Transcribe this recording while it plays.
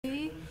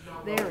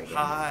There we go.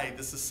 Hi,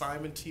 this is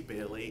Simon T.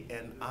 Bailey,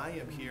 and I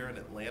am here in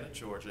Atlanta,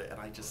 Georgia, and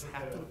I just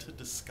happened to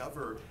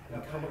discover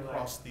and come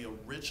across the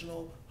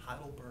original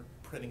Heidelberg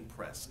printing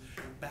press.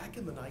 Back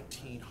in the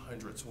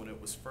 1900s, when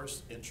it was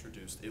first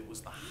introduced, it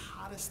was the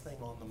hottest thing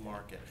on the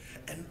market.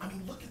 And I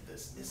mean, look at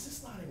this. Is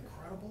this not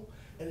incredible?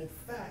 And in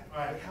fact,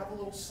 I have a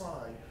little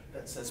sign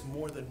that says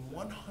more than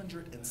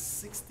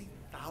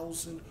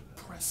 160,000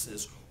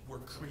 presses were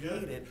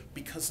created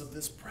because of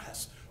this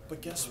press.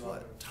 But guess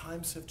what?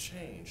 Times have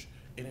changed.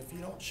 And if you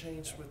don't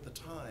change with the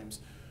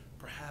times,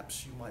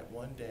 perhaps you might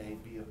one day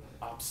be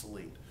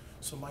obsolete.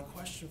 So my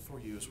question for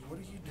you is, what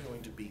are you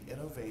doing to be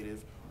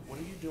innovative? What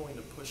are you doing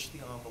to push the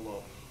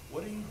envelope?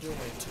 What are you doing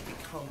to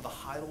become the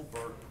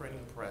Heidelberg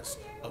printing press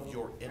of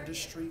your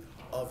industry,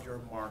 of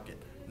your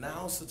market?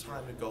 Now's the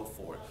time to go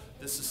for it.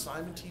 This is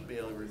Simon T.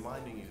 Bailey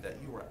reminding you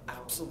that you are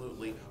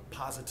absolutely,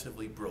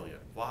 positively brilliant.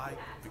 Why?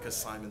 Because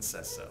Simon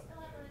says so.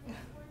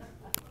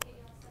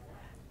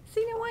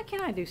 See, now why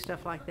can't I do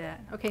stuff like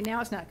that? Okay, now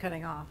it's not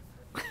cutting off.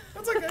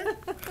 That's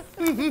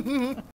okay.